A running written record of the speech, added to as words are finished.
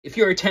If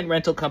you're a tent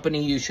rental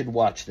company, you should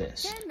watch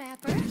this.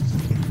 TENTMAPPER.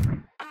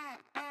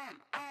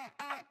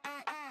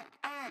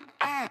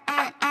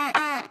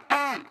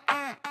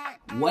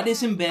 What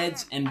is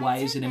Embeds and why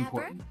is it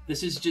important?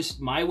 This is just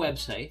my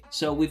website.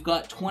 So we've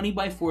got 20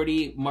 by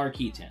 40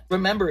 marquee tent.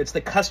 Remember, it's the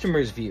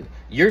customer's view.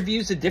 Your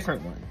view's a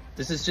different one.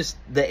 This is just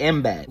the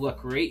embed.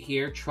 Look right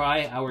here,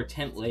 try our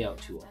tent layout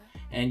tool.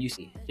 And you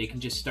see, they can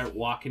just start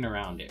walking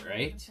around it,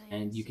 right?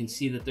 And you can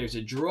see that there's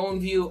a drone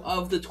view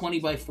of the 20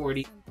 by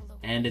 40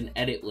 and an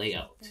edit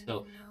layout.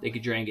 So they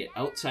could drag it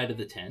outside of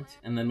the tent,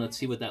 and then let's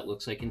see what that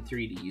looks like in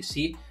 3D. You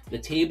see the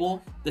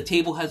table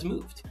has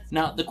moved.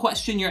 Now, the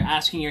question you're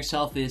asking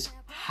yourself is,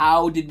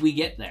 how did we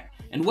get there?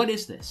 And what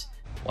is this?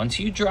 Once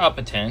you drop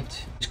a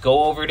tent, just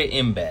go over to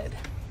Embed.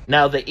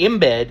 Now, the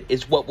embed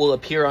is what will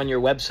appear on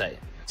your website.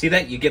 See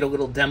that? You get a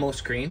little demo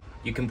screen.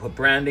 You can put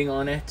branding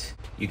on it.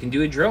 You can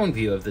do a drone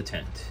view of the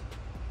tent.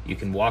 You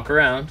can walk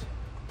around.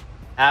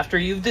 After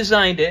you've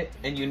designed it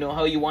and you know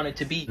how you want it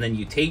to be, then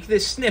you take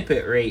this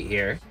snippet right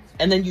here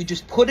and then you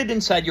just put it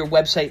inside your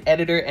website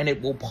editor and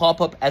it will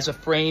pop up as a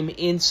frame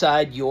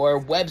inside your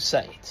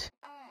website.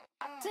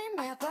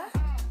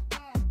 TENTMAPPER.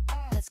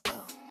 Let's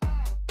go.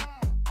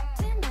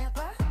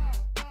 TENTMAPPER.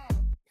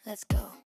 Let's go.